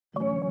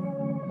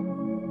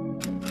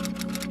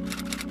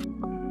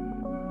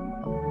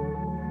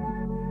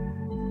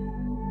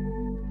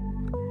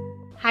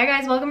Hi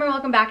guys, welcome or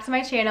welcome back to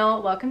my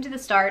channel. Welcome to the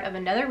start of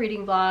another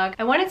reading vlog.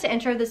 I wanted to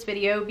intro this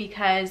video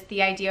because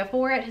the idea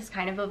for it has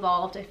kind of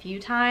evolved a few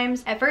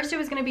times. At first it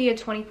was going to be a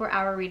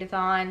 24-hour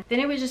readathon,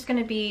 then it was just going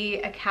to be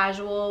a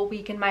casual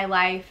week in my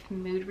life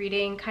mood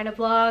reading kind of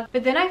vlog.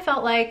 But then I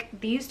felt like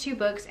these two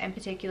books in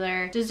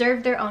particular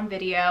deserved their own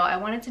video. I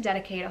wanted to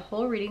dedicate a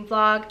whole reading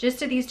vlog just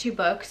to these two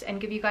books and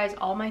give you guys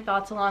all my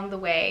thoughts along the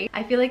way.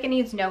 I feel like it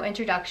needs no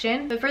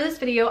introduction, but for this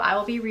video I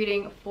will be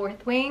reading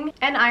Fourth Wing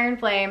and Iron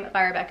Flame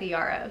by Rebecca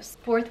Yarros.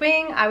 Fourth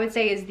Wing, I would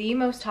say, is the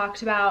most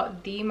talked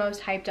about, the most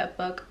hyped up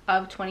book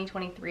of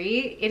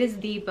 2023. It is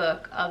the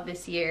book of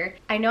this year.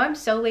 I know I'm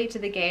so late to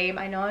the game.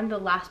 I know I'm the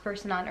last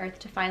person on earth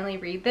to finally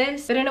read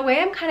this, but in a way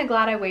I'm kind of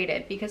glad I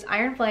waited because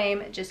Iron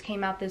Flame just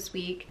came out this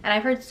week and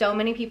I've heard so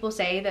many people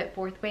say that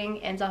Fourth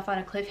Wing ends off on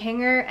a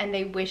cliffhanger and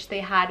they wish they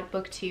had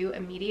book 2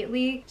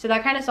 immediately. So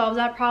that kind of solves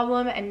that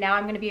problem, and now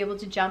I'm going to be able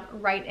to jump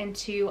right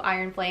into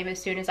Iron Flame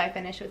as soon as I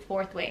finish with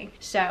Fourth Wing.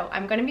 So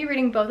I'm going to be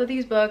reading both of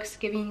these books,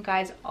 giving you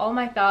guys all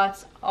my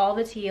thoughts, all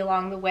the tea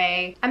along the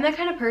way. I'm the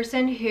kind of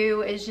person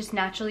who is just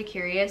naturally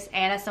curious,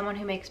 and as someone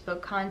who makes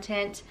book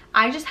content,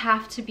 I just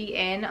have to be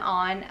in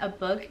on a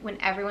book when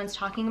everyone's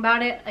talking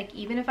about it. Like,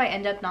 even if I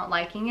end up not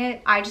liking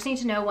it, I just need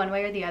to know one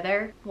way or the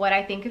other what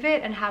I think of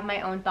it and have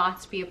my own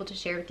thoughts to be able to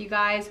share with you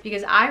guys,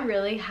 because I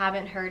really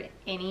haven't heard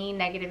any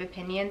negative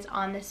opinions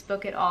on this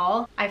book at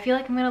all. I feel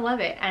like I'm gonna love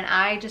it, and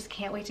I just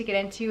can't wait to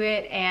get into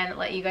it and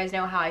let you guys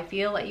know how I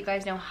feel, let you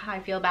guys know how I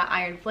feel about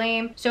Iron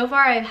Flame. So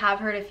far I have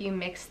heard a few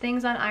mixed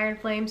things on Iron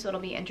Flame, so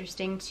it'll be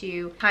interesting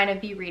to kind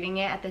of be reading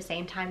it at the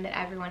same time that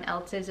everyone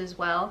else is as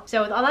well.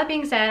 So with all that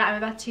being said, I'm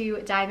about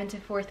to dive into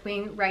Fourth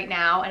Wing right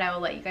now, and I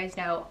will let you guys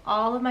know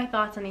all of my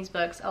thoughts on these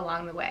books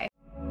along the way.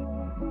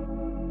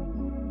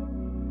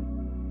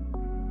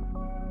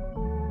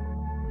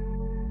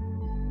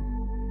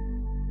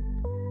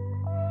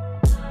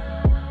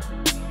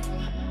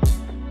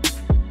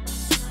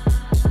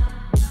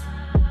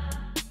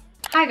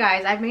 Hi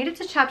guys, I've made it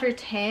to chapter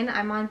 10.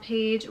 I'm on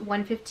page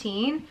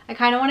 115. I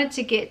kind of wanted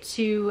to get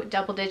to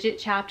double-digit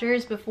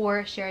chapters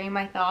before sharing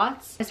my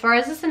thoughts. As far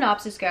as the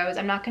synopsis goes,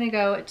 I'm not going to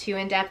go too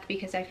in-depth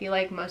because I feel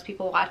like most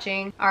people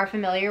watching are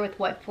familiar with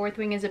what Fourth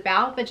Wing is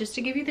about, but just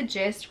to give you the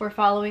gist, we're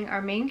following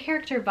our main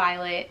character,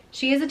 Violet.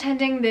 She is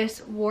attending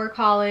this war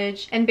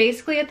college, and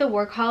basically at the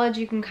war college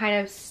you can kind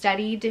of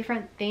study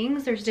different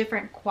things. There's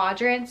different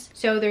quadrants.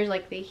 So there's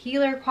like the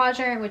healer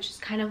quadrant, which is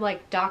kind of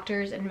like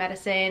doctors and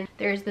medicine.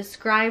 There's the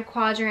scribe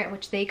quadrant,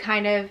 which they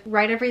kind of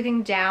write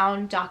everything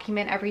down,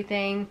 document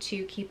everything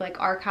to keep like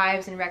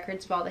archives and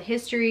records of all the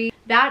history.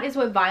 That is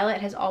what Violet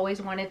has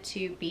always wanted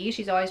to be.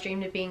 She's always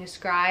dreamed of being a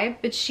scribe,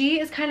 but she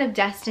is kind of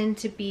destined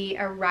to be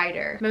a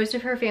writer. Most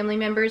of her family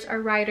members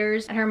are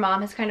writers, and her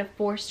mom has kind of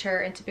forced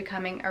her into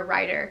becoming a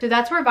writer. So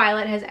that's where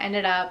Violet has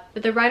ended up.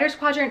 But the writer's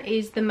quadrant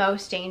is the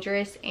most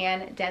dangerous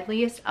and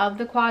deadliest of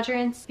the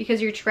quadrants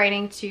because you're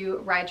training to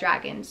ride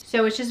dragons.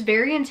 So it's just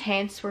very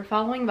intense. We're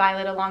following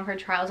Violet along her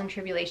trials and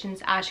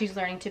tribulations as she's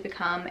learning to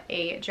become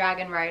a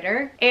dragon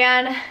rider.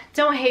 And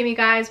don't hate me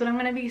guys, but I'm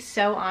gonna be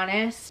so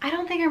honest, I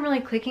don't think I'm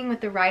really clicking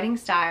with the writing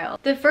style.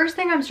 The first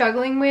thing I'm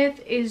struggling with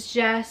is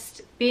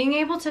just being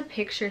able to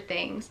picture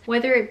things,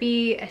 whether it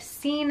be a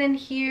scene in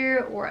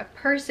here or a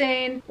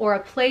person or a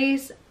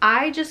place.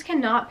 I just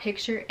cannot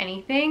picture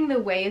anything the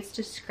way it's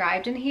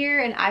described in here,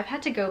 and I've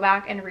had to go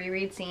back and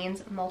reread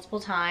scenes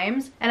multiple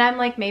times, and I'm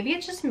like, maybe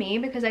it's just me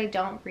because I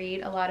don't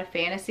read a lot of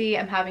fantasy.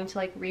 I'm having to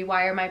like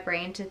rewire my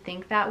brain to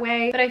think that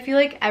way, but I feel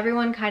like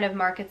everyone kind of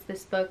markets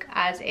this book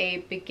as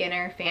a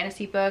beginner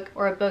fantasy book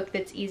or a book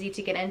that's easy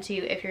to get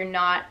into if you're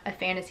not a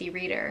fantasy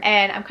reader,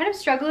 and I'm kind of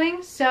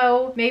struggling.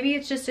 So maybe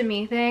it's just a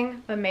me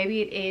thing, but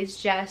maybe it is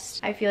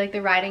just I feel like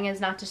the writing is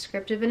not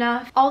descriptive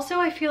enough. Also,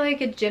 I feel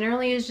like it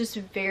generally is just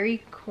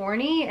very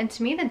corny, and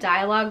to me the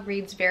dialogue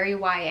reads very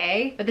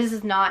YA, but this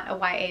is not a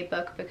YA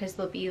book because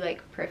there'll be like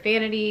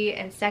profanity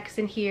and sex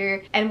in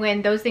here, and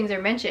when those things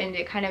are mentioned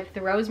it kind of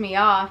throws me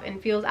off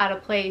and feels out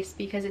of place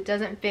because it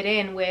doesn't fit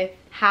in with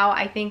how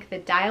I think the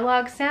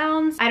dialogue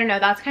sounds. I don't know,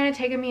 that's kind of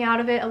taken me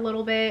out of it a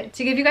little bit.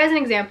 To give you guys an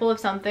example of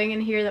something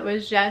in here that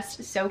was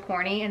just so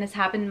corny and has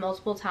happened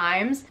multiple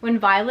times, when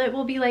Violet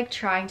will be like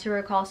trying to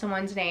recall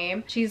someone's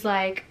name, she's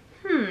like,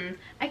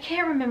 I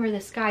can't remember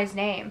this guy's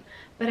name,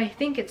 but I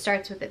think it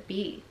starts with a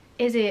B.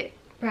 Is it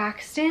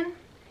Braxton?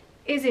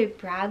 Is it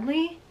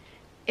Bradley?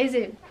 Is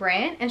it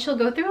Brent? And she'll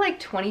go through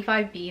like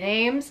 25 B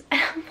names, and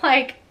I'm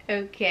like,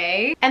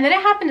 okay. And then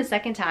it happened a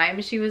second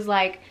time. She was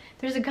like,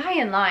 there's a guy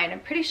in line, I'm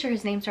pretty sure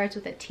his name starts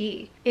with a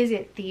T. Is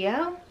it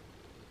Theo?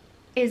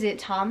 Is it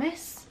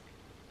Thomas?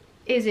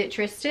 Is it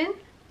Tristan?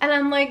 And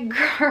I'm like,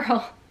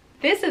 girl,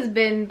 this has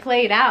been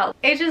played out.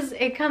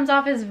 It comes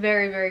off as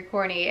very, very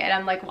corny, and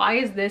I'm like, why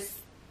is this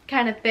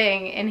kind of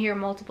thing in here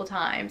multiple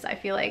times? I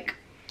feel like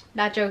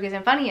that joke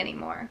isn't funny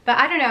anymore. But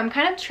I don't know, I'm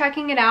kind of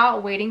trekking it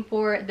out, waiting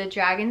for the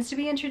dragons to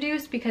be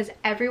introduced because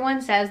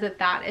everyone says that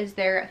that is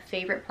their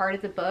favorite part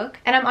of the book.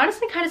 And I'm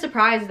honestly kind of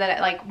surprised that at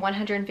like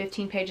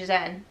 115 pages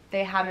in,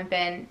 they haven't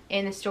been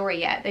in the story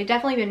yet. They've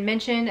definitely been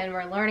mentioned and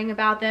we're learning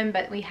about them,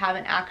 but we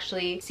haven't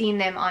actually seen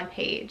them on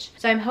page.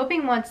 So I'm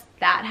hoping once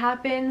that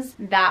happens,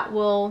 that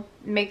will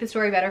make the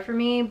story better for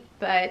me,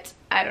 but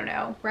I don't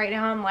know. Right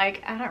now I'm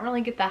like, I don't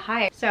really get the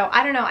hype. So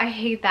I don't know, I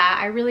hate that.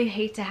 I really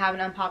hate to have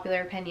an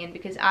unpopular opinion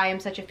because I am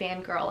such a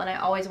fangirl and I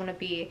always want to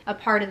be a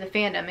part of the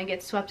fandom and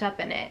get swept up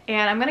in it.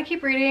 And I'm gonna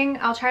keep reading.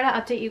 I'll try to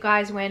update you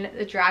guys when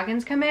the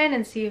dragons come in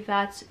and see if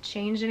that's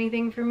changed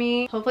anything for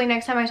me. Hopefully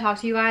next time I talk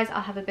to you guys,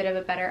 I'll have a bit of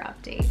a better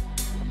update.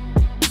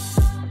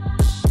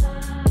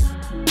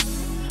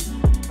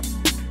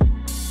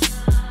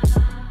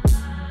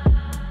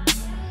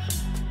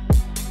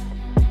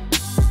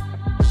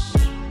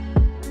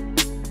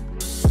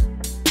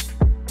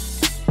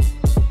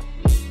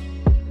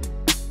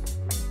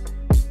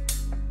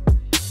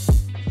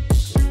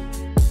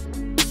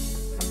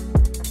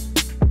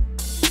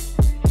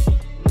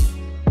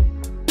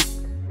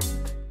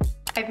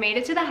 I've made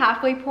it to the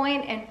halfway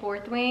point in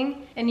Fourth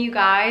Wing, and you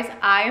guys,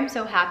 I am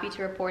so happy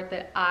to report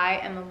that I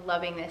am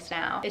loving this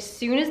now. As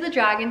soon as the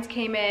dragons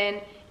came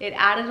in, it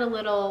added a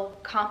little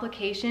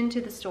complication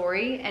to the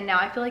story, and now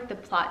I feel like the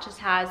plot just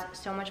has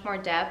so much more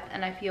depth,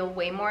 and I feel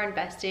way more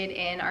invested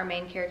in our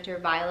main character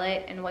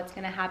Violet and what's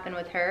gonna happen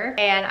with her.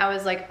 And I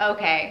was like,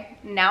 okay,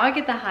 now I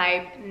get the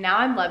hype, now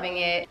I'm loving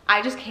it.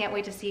 I just can't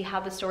wait to see how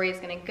the story is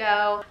gonna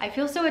go. I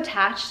feel so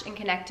attached and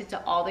connected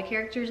to all the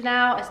characters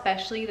now,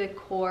 especially the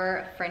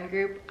core friend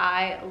group.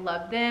 I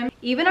love them.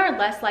 Even our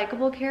less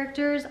likable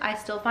characters, I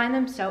still find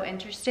them so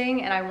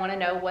interesting, and I wanna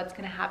know what's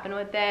gonna happen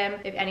with them,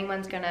 if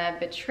anyone's gonna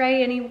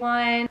betray anyone.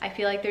 I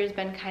feel like there's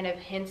been kind of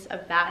hints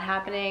of that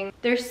happening.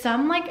 There's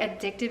some like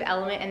addictive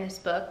element in this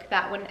book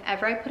that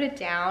whenever I put it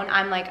down,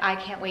 I'm like, I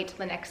can't wait till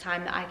the next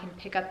time that I can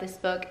pick up this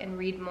book and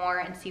read more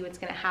and see what's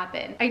gonna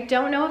happen. I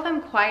don't know if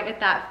I'm quite at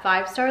that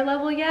 5-star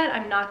level yet.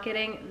 I'm not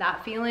getting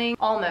that feeling,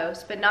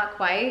 almost, but not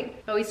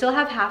quite. But we still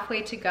have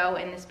halfway to go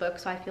in this book,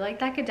 so I feel like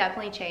that could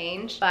definitely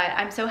change. But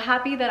I'm so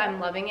happy that I'm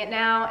loving it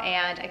now,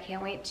 and I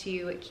can't wait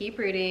to keep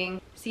reading,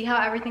 see how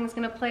everything's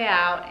gonna play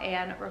out,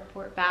 and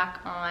report back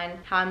on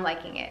how I'm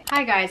liking it.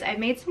 Hi guys, I've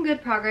made some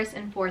good progress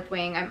in Fourth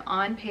Wing. I'm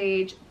on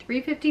page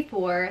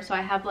 354, so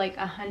I have like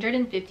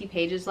 150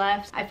 pages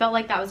left. I felt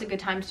like that was a good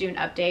time to do an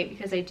update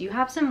because I do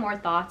have some more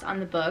thoughts on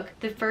the book.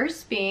 The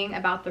first being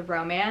about the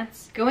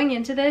romance. Going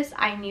into this,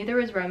 I knew there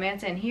was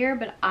romance in here,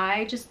 but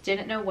I just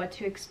didn't know what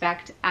to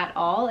expect at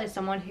all as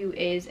someone who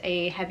is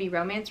a heavy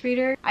romance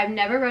reader. I've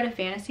never read a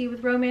fantasy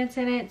with romance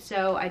in it,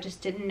 so I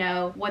just didn't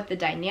know what the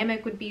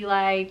dynamic would be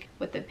like,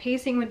 what the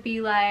pacing would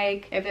be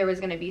like, if there was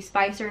going to be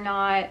spice or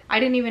not. I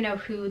didn't even know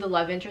who the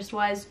love interest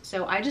was,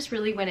 so I just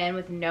really went in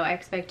with no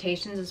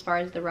expectations as far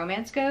as the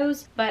romance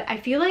goes. But I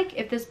feel like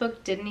if this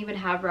book didn't even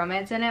have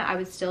romance in it, I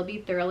would still be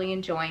thoroughly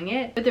enjoying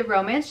it. But the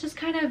romance just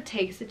kind of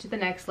takes it to the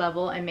next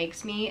level and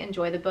makes me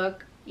enjoy the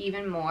book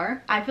even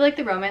more. I feel like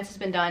the romance has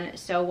been done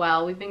so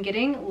well. We've been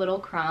getting little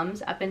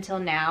crumbs up until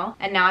now,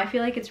 and now I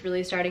feel like it's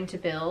really starting to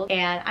build,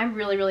 and I'm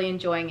really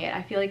enjoying it.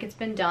 I feel like it's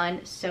been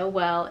done so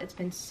well. It's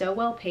been so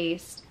well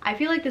paced. I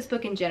feel like this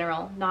book in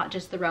general, not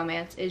just the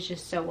romance, is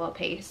just so well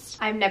paced.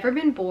 I've never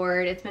been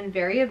bored. It's been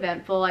very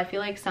eventful. I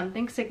feel like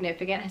something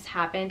significant has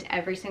happened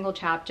every single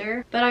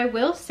chapter. But I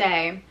will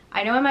say,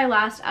 I know in my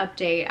last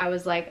update, I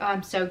was like, oh,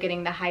 I'm so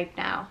getting the hype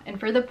now. And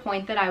for the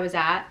point that I was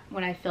at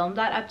when I filmed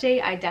that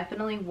update, I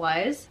definitely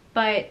was.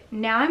 But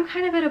now I'm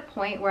kind of at a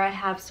point where I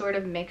have sort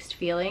of mixed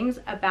feelings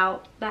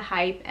about the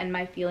hype and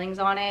my feelings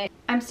on it.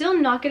 I'm still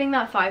not getting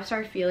that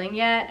 5-star feeling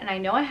yet, and I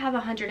know I have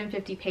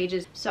 150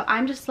 pages, so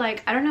I'm just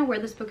like, I don't know where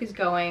this book is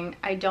going.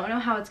 I don't know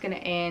how it's gonna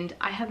end.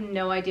 I have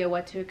no idea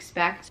what to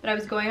expect. But I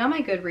was going on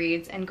my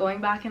Goodreads and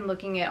going back and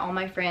looking at all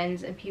my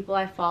friends and people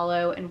I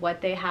follow and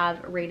what they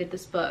have rated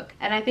this book.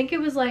 And I think it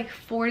was like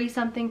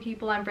 40-something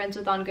people I'm friends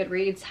with on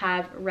Goodreads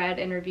have read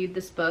and reviewed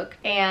this book,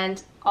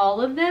 and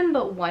all of them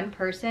but one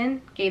person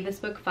gave this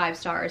book 5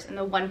 stars, and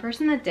the one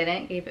person that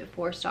didn't gave it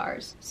 4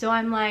 stars. So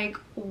I'm like,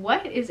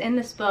 what is in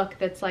this book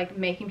that's like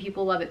making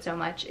people love it so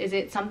much? Is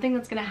it something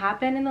that's gonna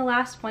happen in the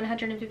last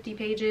 150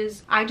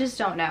 pages? I just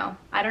don't know.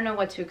 I don't know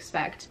what to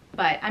expect.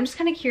 But I'm just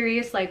kind of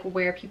curious like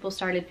where people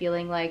started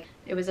feeling like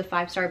it was a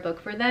 5-star book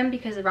for them,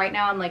 because right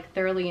now I'm like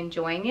thoroughly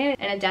enjoying it,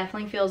 and it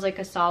definitely feels like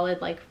a solid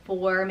like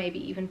 4,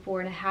 maybe even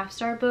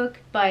 4.5-star book.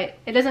 But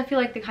it doesn't feel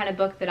like the kind of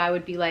book that I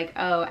would be like,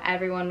 oh,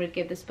 everyone would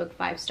give this book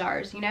 5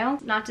 stars, you know?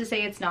 Not to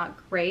say it's not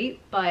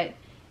great, but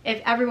if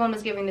everyone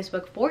was giving this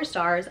book 4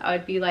 stars, I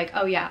would be like,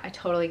 oh yeah, I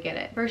totally get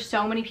it. For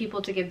so many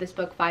people to give this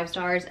book 5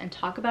 stars and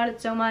talk about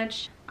it so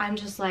much, I'm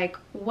just like,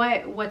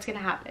 what's gonna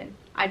happen?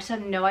 I just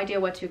have no idea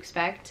what to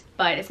expect,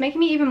 but it's making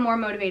me even more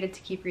motivated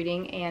to keep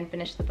reading and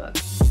finish the book.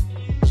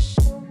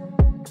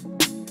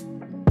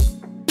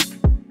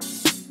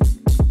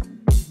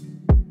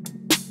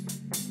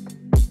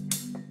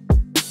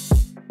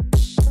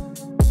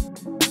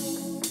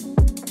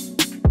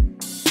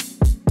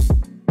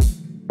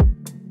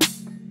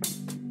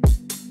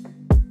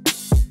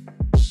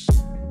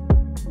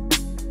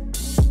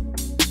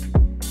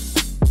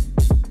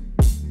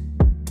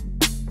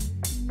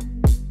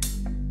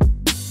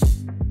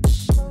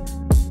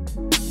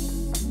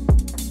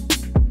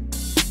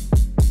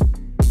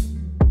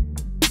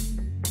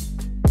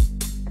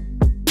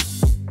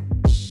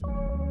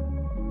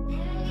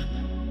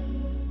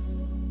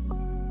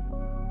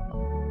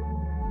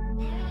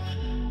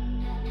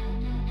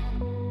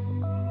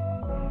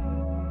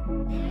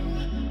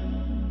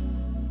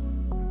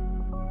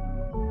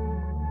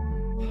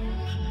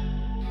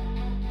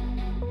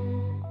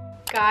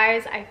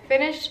 Guys, I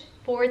finished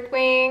Fourth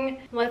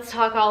Wing. Let's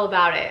talk all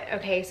about it.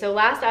 Okay, so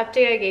last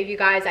update I gave you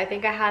guys, I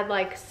think I had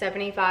like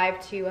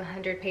 75 to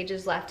 100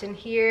 pages left in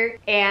here.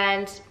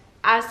 And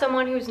as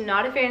someone who's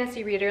not a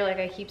fantasy reader, like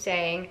I keep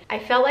saying, I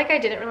felt like I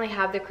didn't really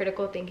have the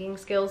critical thinking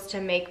skills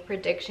to make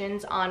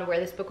predictions on where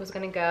this book was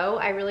gonna go.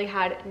 I really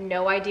had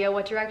no idea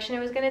what direction it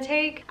was gonna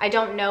take. I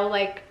don't know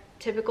like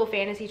typical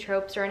fantasy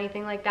tropes or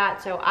anything like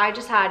that, so I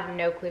just had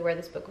no clue where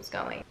this book was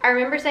going. I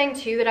remember saying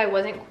too that I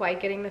wasn't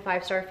quite getting the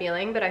 5-star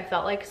feeling, but I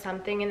felt like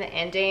something in the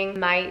ending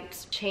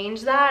might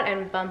change that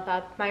and bump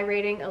up my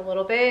rating a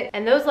little bit.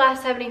 And those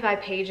last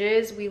 75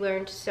 pages, we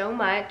learned so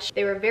much.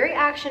 They were very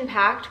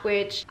action-packed,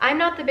 which I'm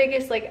not the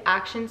biggest like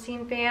action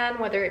scene fan,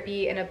 whether it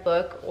be in a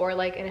book or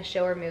like in a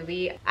show or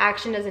movie.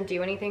 Action doesn't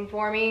do anything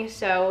for me,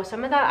 so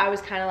some of that I was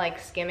kind of like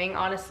skimming,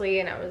 honestly,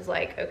 and I was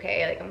like,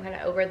 okay, like I'm kind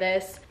of over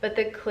this. But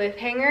the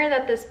cliffhanger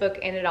that this book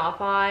ended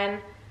off on,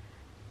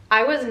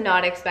 I was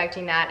not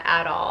expecting that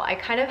at all. I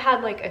kind of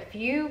had like a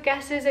few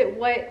guesses at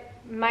what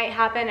might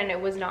happen, and it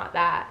was not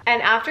that.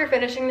 And after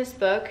finishing this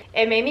book,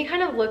 it made me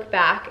kind of look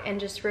back and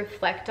just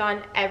reflect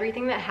on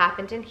everything that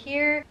happened in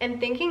here.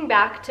 And thinking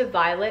back to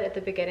Violet at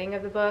the beginning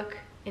of the book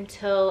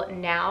until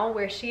now,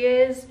 where she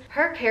is,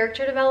 her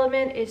character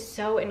development is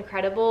so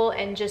incredible,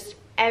 and just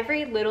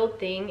every little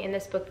thing in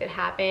this book that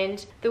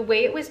happened, the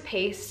way it was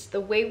paced, the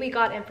way we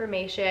got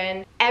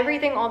information,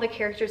 everything all the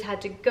characters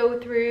had to go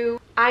through,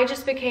 I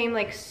just became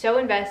like so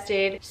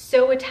invested,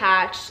 so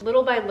attached.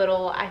 Little by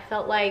little, I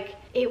felt like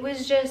it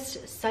was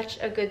just such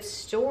a good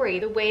story.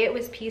 The way it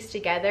was pieced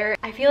together,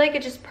 I feel like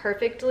it just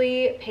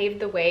perfectly paved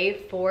the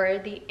way for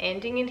the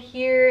ending in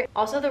here.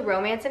 Also the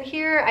romance in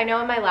here, I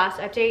know in my last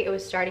update it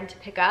was starting to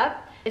pick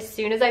up. As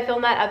soon as I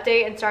filmed that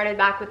update and started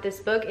back with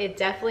this book, it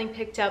definitely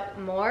picked up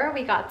more.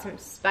 We got some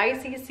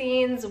spicy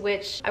scenes,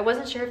 which I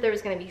wasn't sure if there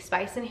was gonna be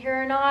spice in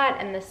here or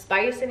not. And the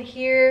spice in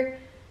here,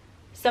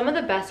 some of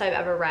the best I've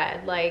ever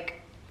read. Like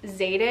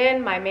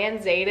Xaden, my man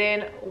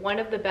Xaden, one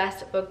of the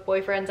best book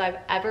boyfriends I've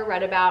ever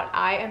read about.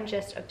 I am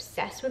just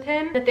obsessed with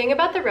him. The thing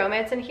about the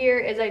romance in here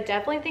is I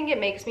definitely think it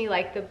makes me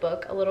like the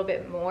book a little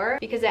bit more,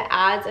 because it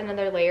adds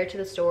another layer to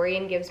the story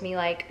and gives me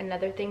like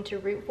another thing to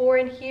root for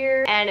in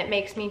here, and it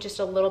makes me just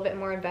a little bit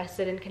more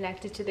invested and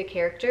connected to the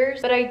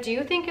characters. But I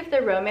do think if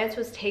the romance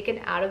was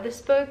taken out of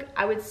this book,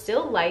 I would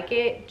still like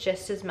it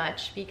just as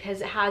much,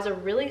 because it has a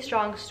really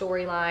strong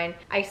storyline.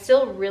 I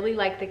still really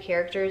like the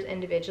characters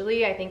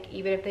individually. I think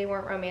even if they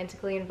weren't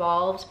romantically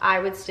involved, I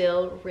would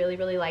still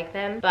really like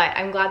them. But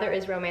I'm glad there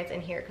is romance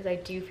in here, because I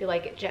do feel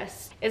like it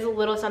just is a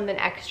little something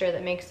extra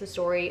that makes the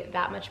story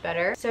that much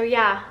better. So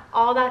yeah,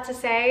 all that to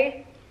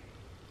say,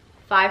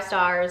 5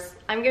 stars.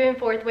 I'm giving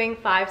Fourth Wing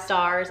 5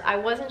 stars. I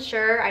wasn't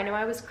sure. I know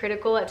I was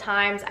critical at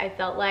times. I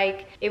felt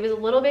like it was a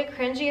little bit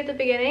cringy at the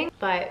beginning,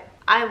 but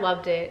I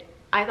loved it.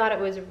 I thought it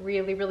was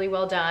really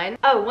well done.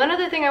 Oh, one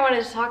other thing I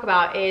wanted to talk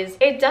about is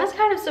it does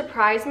kind of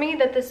surprise me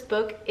that this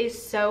book is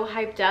so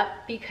hyped up,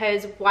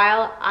 because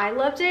while I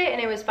loved it and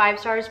it was 5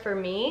 stars for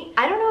me,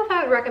 I don't know if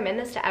I would recommend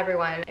this to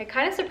everyone. It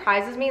kind of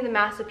surprises me the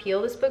mass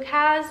appeal this book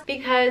has,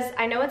 because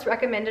I know it's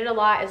recommended a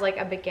lot as like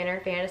a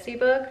beginner fantasy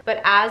book, but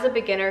as a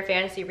beginner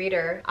fantasy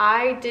reader,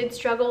 I did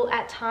struggle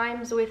at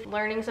times with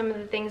learning some of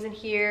the things in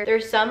here.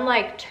 There's some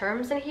like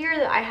terms in here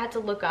that I had to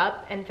look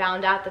up and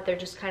found out that they're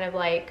just kind of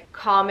like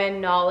common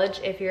knowledge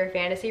if you're a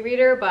fantasy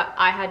reader, but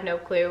I had no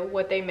clue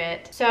what they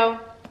meant. So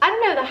I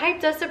don't know, the hype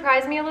does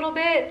surprise me a little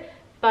bit,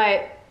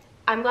 but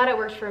I'm glad it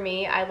worked for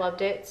me. I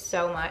loved it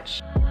so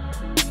much.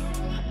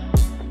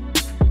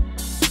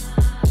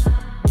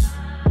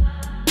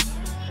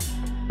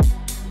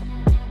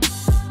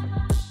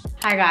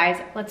 Hi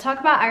guys, let's talk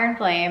about Iron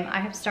Flame.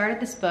 I have started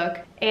this book,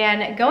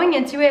 and going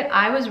into it,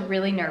 I was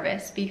really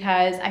nervous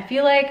because I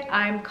feel like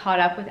I'm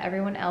caught up with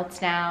everyone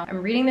else now.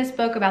 I'm reading this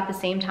book about the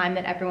same time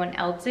that everyone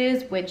else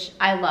is, which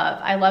I love.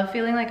 I love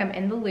feeling like I'm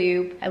in the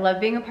loop. I love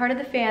being a part of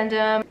the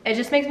fandom. It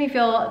just makes me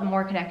feel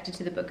more connected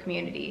to the book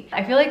community.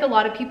 I feel like a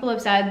lot of people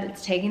have said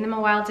it's taking them a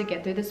while to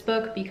get through this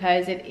book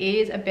because it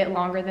is a bit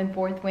longer than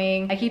Fourth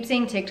Wing. I keep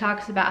seeing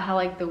TikToks about how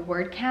like the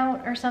word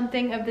count or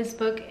something of this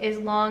book is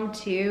long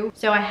too.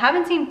 So I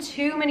haven't seen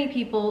too many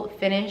people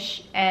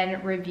finish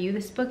and review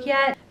this book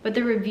yet, but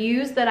the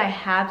reviews that I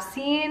have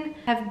seen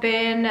have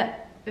been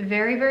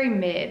very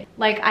mid.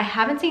 Like I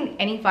haven't seen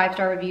any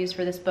 5-star reviews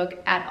for this book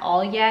at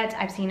all yet.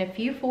 I've seen a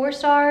few 4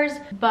 stars,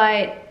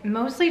 but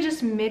mostly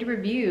just mid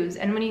reviews.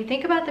 And when you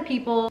think about the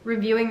people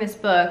reviewing this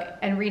book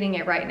and reading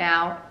it right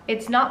now,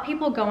 it's not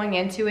people going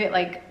into it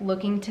like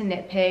looking to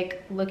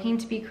nitpick, looking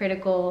to be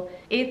critical.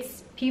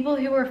 It's people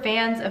who were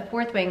fans of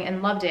Fourth Wing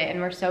and loved it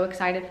and were so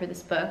excited for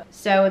this book.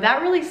 So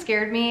that really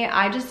scared me.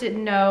 I just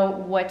didn't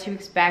know what to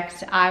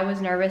expect. I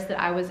was nervous that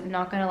I was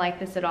not gonna like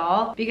this at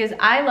all, because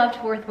I loved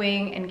Fourth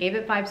Wing and gave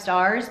it 5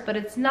 stars, but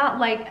it's not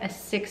like a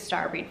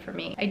 6-star read for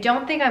me. I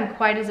don't think I'm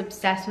quite as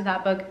obsessed with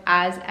that book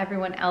as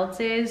everyone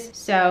else is.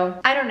 So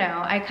I don't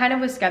know. I kind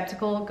of was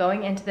skeptical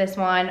going into this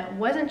one.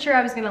 Wasn't sure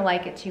I was gonna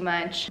like it too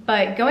much,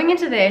 but going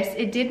into this,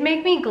 it did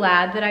make me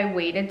glad that I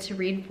waited to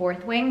read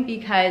Fourth Wing,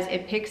 because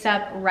it picks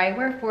up right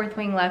where where Fourth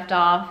Wing left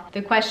off.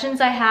 The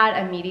questions I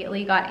had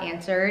immediately got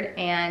answered,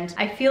 and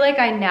I feel like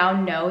I now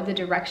know the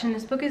direction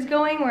this book is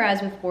going,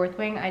 whereas with Fourth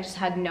Wing, I just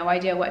had no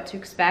idea what to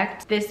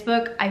expect. This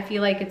book, I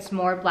feel like it's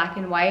more black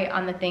and white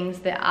on the things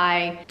that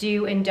I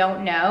do and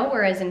don't know,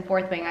 whereas in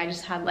Fourth Wing, I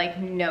just had like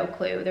no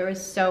clue. There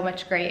was so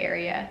much gray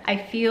area. I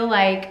feel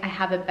like I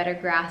have a better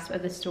grasp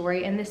of the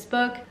story in this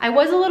book. I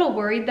was a little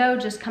worried though,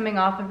 just coming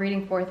off of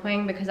reading Fourth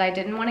Wing, because I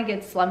didn't want to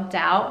get slumped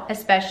out,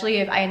 especially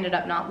if I ended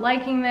up not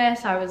liking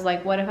this. I was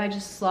like, what if I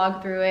just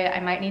slog through it? I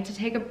might need to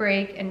take a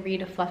break and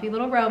read a fluffy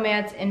little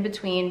romance in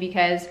between,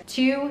 because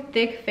 2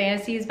 thick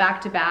fantasies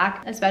back to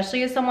back,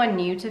 especially as someone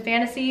new to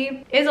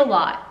fantasy, is a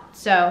lot.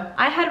 So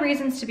I had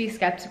reasons to be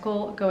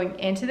skeptical going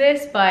into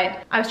this,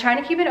 but I was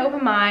trying to keep an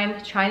open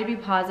mind, trying to be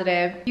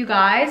positive. You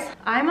guys,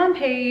 I'm on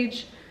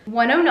page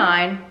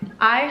 109.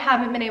 I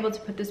haven't been able to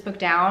put this book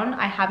down.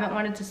 I haven't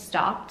wanted to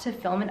stop to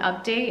film an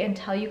update and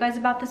tell you guys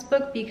about this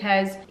book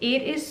because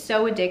it is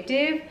so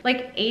addictive.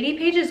 Like 80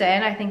 pages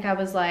in, I think I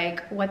was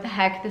like, what the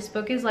heck? This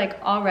book is like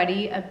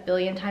already a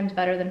billion times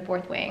better than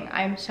Fourth Wing.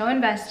 I'm so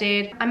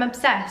invested. I'm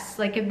obsessed.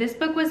 Like if this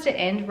book was to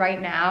end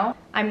right now,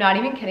 I'm not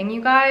even kidding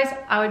you guys,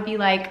 I would be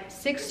like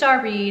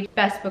 6-star read,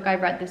 best book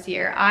I've read this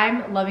year.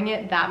 I'm loving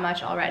it that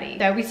much already.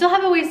 So we still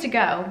have a ways to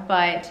go,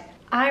 but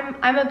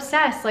I'm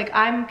obsessed. Like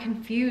I'm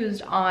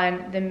confused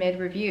on the mid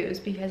reviews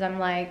because I'm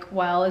like,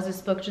 well, is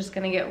this book just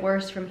gonna get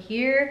worse from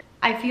here?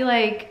 I feel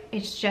like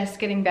it's just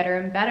getting better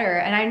and better.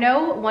 And I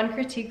know one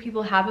critique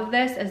people have of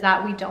this is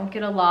that we don't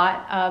get a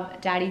lot of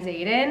Daddy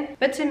Xaden.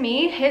 But to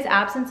me, his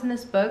absence in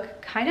this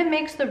book kind of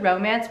makes the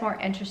romance more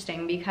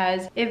interesting,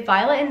 because if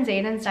Violet and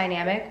Xaden's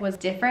dynamic was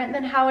different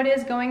than how it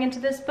is going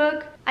into this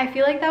book, I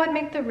feel like that would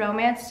make the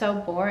romance so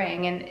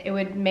boring and it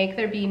would make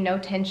there be no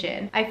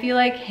tension. I feel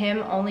like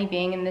him only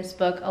being in this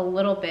book a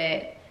little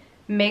bit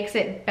makes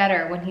it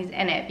better when he's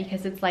in it,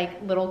 because it's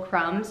like little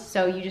crumbs,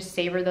 so you just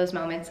savor those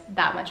moments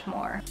that much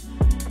more.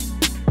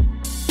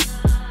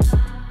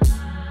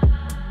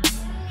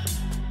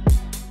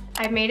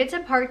 I've made it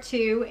to part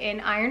 2 in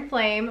Iron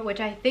Flame, which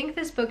I think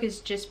this book is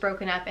just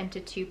broken up into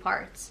 2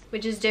 parts,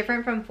 which is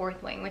different from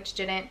Fourth Wing, which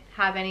didn't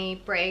have any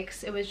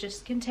breaks. It was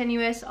just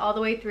continuous all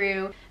the way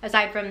through,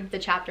 aside from the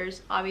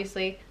chapters,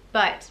 obviously.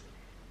 But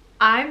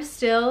I'm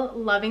still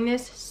loving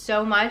this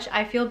so much.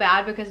 I feel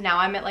bad because now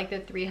I'm at like the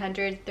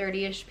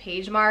 330-ish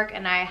page mark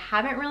and I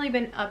haven't really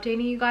been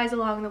updating you guys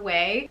along the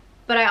way.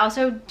 But I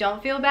also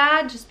don't feel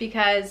bad just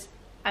because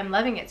I'm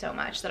loving it so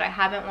much that I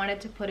haven't wanted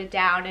to put it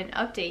down and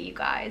update you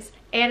guys.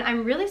 And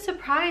I'm really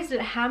surprised at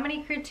how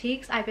many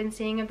critiques I've been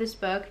seeing of this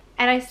book,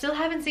 and I still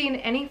haven't seen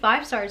any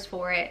 5 stars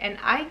for it. And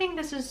I think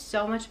this is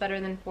so much better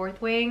than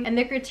Fourth Wing, and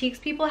the critiques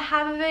people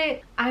have of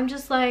it, I'm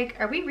just like,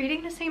 are we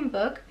reading the same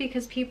book?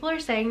 Because people are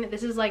saying that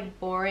this is like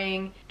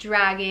boring,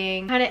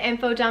 dragging, kind of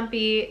info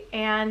dumpy,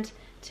 and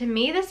to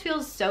me this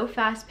feels so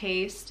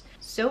fast-paced,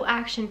 so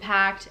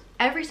action-packed.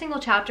 Every single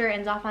chapter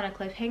ends off on a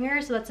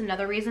cliffhanger, so that's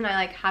another reason I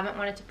like haven't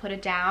wanted to put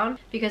it down,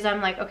 because I'm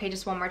like, okay,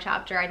 just one more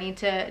chapter. I need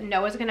to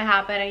know what's gonna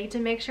happen. I need to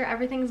make sure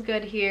everything's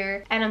good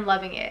here, and I'm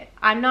loving it.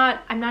 I'm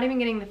not even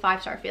getting the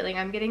 5-star feeling.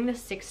 I'm getting the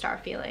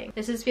 6-star feeling.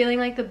 This is feeling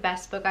like the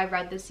best book I've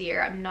read this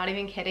year. I'm not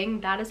even kidding.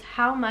 That is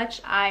how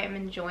much I am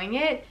enjoying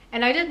it,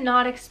 and I did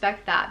not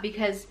expect that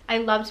because I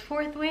loved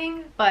Fourth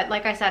Wing, but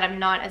like I said, I'm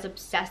not as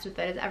obsessed with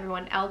it as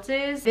everyone else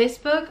is. This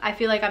book, I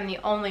feel like I'm the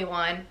only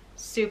one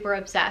super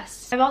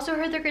obsessed. I've also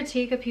heard the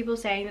critique of people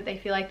saying that they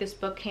feel like this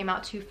book came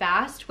out too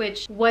fast,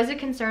 which was a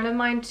concern of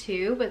mine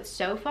too, but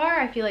so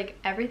far I feel like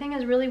everything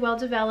is really well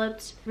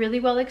developed, really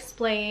well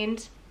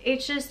explained.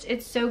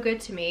 It's so good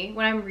to me.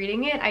 When I'm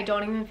reading it, I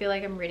don't even feel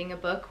like I'm reading a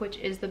book, which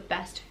is the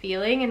best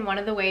feeling. And one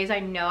of the ways I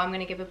know I'm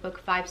gonna give a book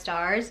 5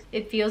 stars,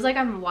 it feels like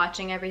I'm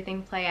watching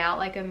everything play out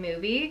like a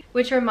movie,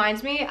 which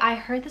reminds me, I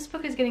heard this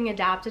book is getting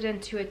adapted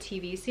into a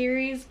TV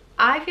series.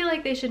 I feel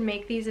like they should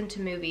make these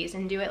into movies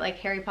and do it like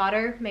Harry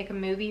Potter, make a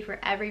movie for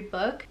every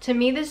book. To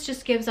me, this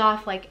just gives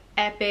off like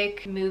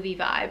epic movie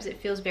vibes. It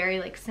feels very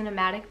like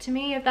cinematic to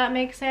me, if that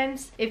makes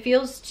sense. It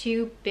feels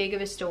too big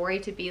of a story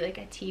to be like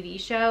a TV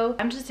show.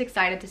 I'm just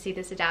excited to see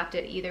this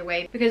adapted either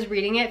way, because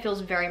reading it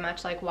feels very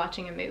much like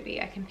watching a movie.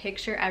 I can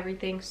picture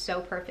everything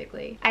so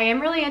perfectly. I am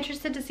really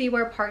interested to see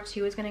where part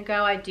 2 is gonna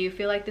go. I do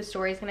feel like the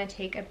story is gonna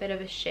take a bit of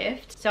a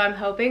shift, so I'm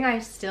hoping I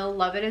still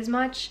love it as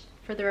much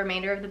for the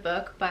remainder of the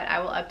book, but I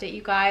will update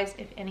you guys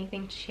if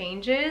anything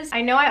changes.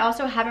 I know I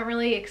also haven't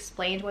really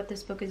explained what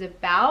this book is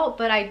about,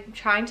 but I'm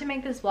trying to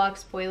make this vlog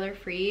spoiler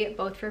free,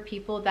 both for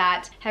people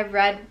that have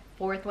read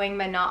Fourth Wing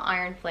but not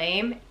Iron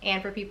Flame,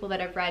 and for people that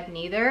have read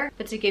neither.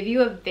 But to give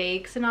you a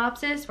vague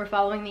synopsis, we're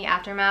following the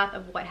aftermath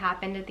of what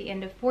happened at the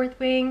end of Fourth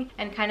Wing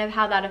and kind of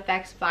how that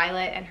affects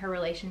Violet and her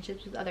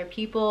relationships with other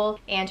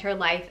people and her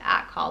life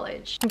at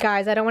college.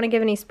 Guys, I don't want to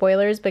give any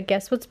spoilers, but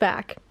guess what's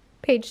back?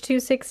 Page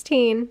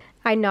 216.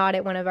 I nod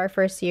at one of our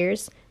first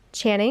years.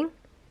 Channing?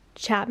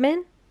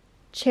 Chapman?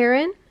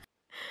 Charon?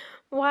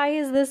 Why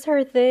is this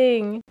her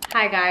thing?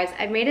 Hi guys,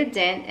 I've made a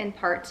dent in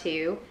part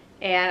 2.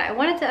 and I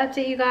wanted to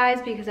update you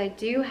guys because I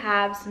do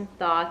have some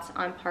thoughts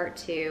on part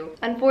 2.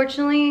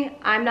 Unfortunately,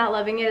 I'm not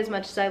loving it as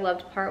much as I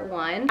loved part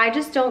 1. I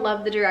just don't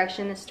love the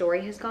direction the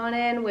story has gone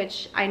in,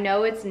 which I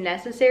know it's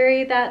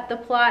necessary that the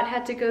plot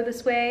had to go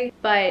this way,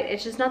 but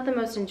it's just not the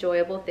most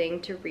enjoyable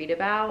thing to read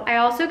about. I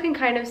also can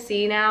kind of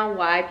see now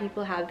why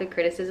people have the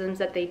criticisms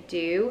that they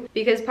do,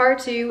 because part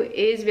 2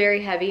 is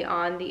very heavy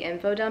on the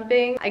info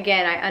dumping.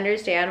 Again, I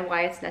understand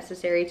why it's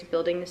necessary to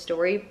building the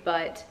story,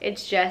 but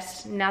it's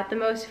just not the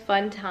most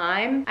fun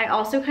time. I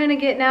also kind of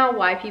get now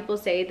why people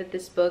say that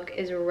this book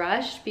is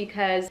rushed,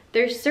 because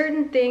there's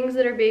certain things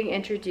that are being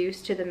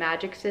introduced to the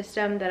magic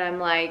system that I'm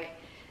like,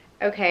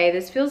 okay,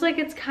 this feels like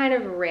it's kind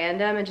of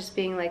random and just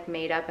being like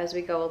made up as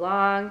we go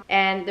along.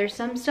 And there's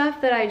some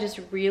stuff that I just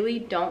really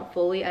don't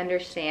fully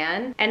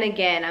understand. And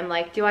again, I'm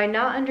like, do I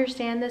not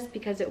understand this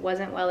because it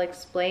wasn't well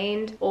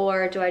explained?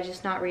 Or do I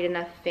just not read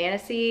enough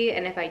fantasy?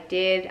 And if I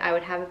did, I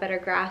would have a better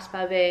grasp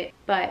of it.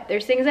 But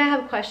there's things I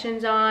have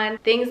questions on,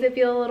 things that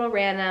feel a little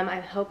random.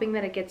 I'm hoping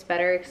that it gets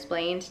better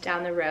explained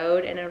down the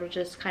road and it'll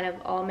just kind of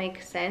all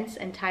make sense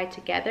and tie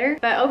together.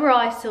 But overall,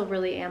 I still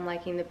really am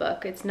liking the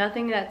book. It's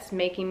nothing that's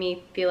making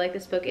me feel like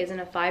this book isn't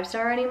a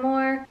 5-star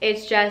anymore.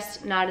 It's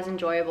just not as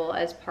enjoyable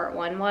as part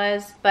 1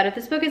 was. But if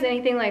this book is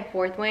anything like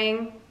Fourth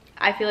Wing,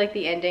 I feel like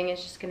the ending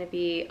is just gonna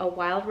be a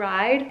wild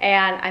ride,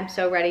 and I'm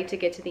so ready to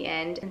get to the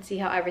end and see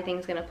how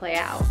everything's gonna play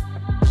out.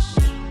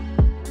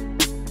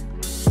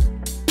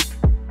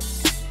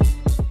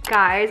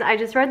 Guys, I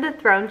just read the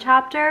Throne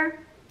chapter.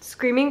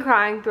 Screaming,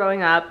 crying,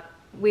 throwing up.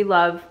 We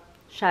love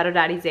Shadow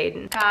Daddy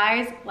Xaden.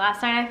 Guys,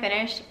 last night I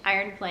finished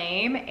Iron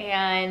Flame,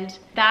 and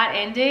that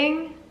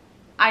ending,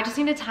 I just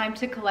needed time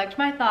to collect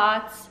my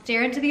thoughts,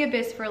 stare into the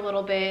abyss for a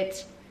little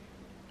bit.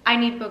 I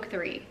need book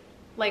 3,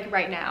 like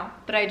right now,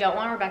 but I don't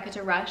want Rebecca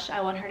to rush.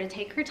 I want her to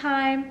take her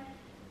time,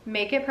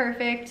 make it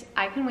perfect.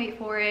 I can wait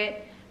for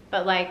it,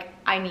 but like,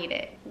 I need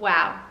it.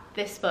 Wow,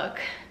 this book.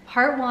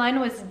 Part 1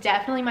 was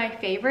definitely my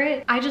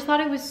favorite. I just thought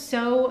it was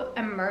so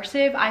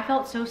immersive. I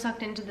felt so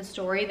sucked into the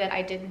story that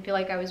I didn't feel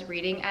like I was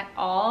reading at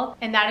all.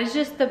 And that is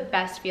just the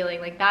best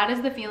feeling. Like, that is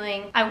the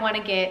feeling I want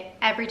to get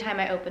every time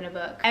I open a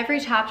book.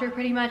 Every chapter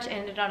pretty much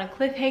ended on a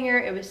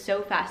cliffhanger. It was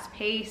so fast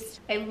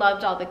paced. I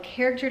loved all the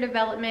character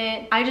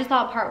development. I just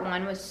thought part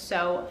 1 was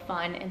so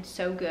fun and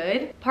so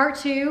good. Part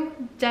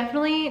 2,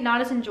 definitely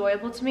not as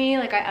enjoyable to me.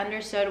 Like, I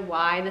understood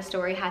why the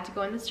story had to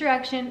go in this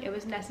direction. It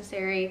was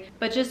necessary,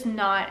 but just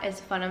not as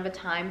fun of a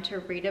time to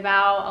read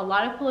about. A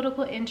lot of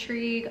political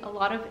intrigue, a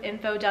lot of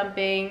info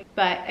dumping,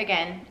 but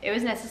again, it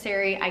was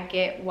necessary. I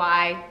get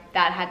why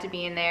that had to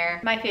be in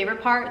there. My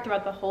favorite part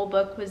throughout the whole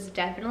book was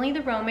definitely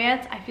the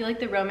romance. I feel like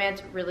the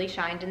romance really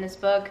shined in this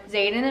book.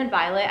 Xaden and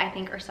Violet, I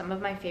think, are some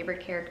of my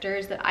favorite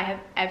characters that I have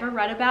ever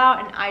read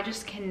about, and I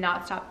just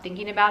cannot stop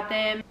thinking about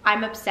them.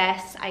 I'm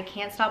obsessed. I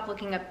can't stop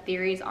looking up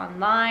theories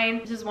online.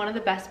 This is one of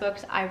the best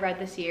books I've read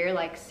this year.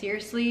 Like,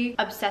 seriously,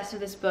 obsessed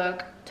with this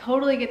book.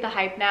 Totally get the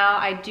hype now.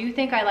 I do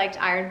think I liked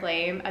Iron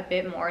Flame a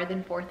bit more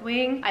than Fourth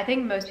Wing. I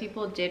think most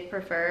people did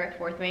prefer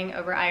Fourth Wing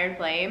over Iron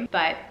Flame,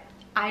 but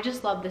I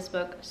just love this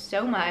book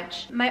so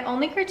much. My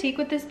only critique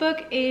with this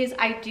book is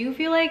I do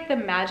feel like the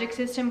magic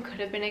system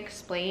could have been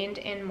explained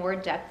in more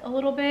depth a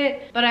little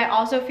bit, but I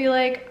also feel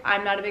like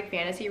I'm not a big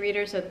fantasy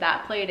reader, so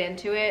that played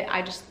into it.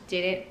 I just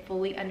didn't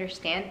fully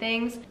understand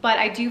things, but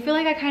I do feel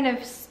like I kind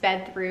of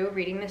sped through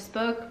reading this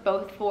book,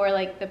 both for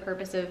like the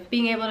purpose of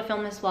being able to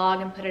film this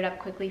vlog and put it up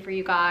quickly for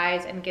you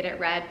guys and get it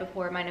read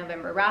before my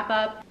November wrap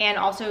up, and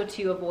also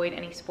to avoid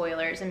any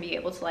spoilers and be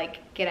able to like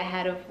get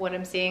ahead of what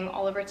I'm seeing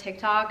all over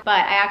TikTok.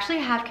 But I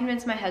actually have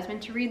convinced my husband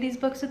to read these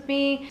books with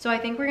me, so I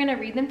think we're gonna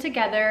read them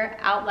together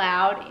out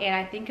loud, and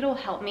I think it'll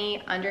help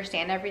me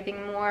understand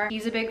everything more.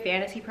 He's a big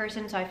fantasy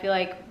person, so I feel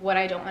like what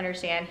I don't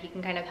understand, he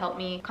can kind of help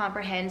me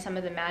comprehend some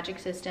of the magic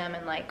system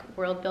and like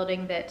world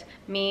building that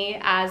me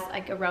as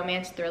like a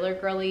romance thriller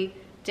girly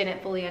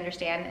didn't fully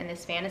understand in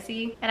this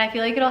fantasy. And I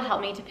feel like it'll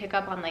help me to pick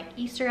up on like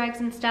Easter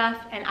eggs and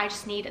stuff, and I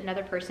just need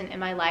another person in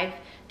my life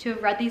to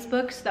have read these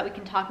books so that we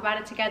can talk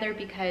about it together,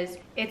 because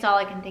it's all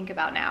I can think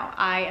about now.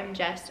 I am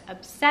just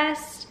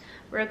obsessed.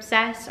 We're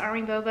obsessed,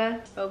 aren't we,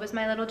 Boba? Boba's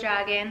my little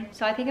dragon.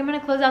 So I think I'm gonna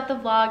close out the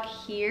vlog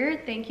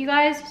here. Thank you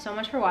guys so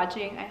much for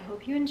watching. I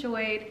hope you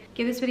enjoyed.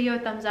 Give this video a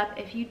thumbs up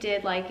if you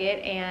did like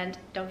it, and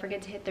don't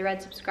forget to hit the red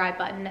subscribe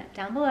button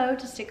down below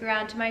to stick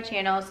around to my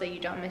channel so you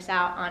don't miss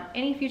out on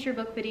any future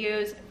book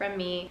videos from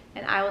me.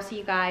 And I will see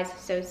you guys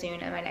so soon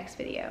in my next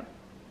video.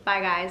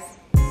 Bye,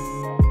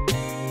 guys.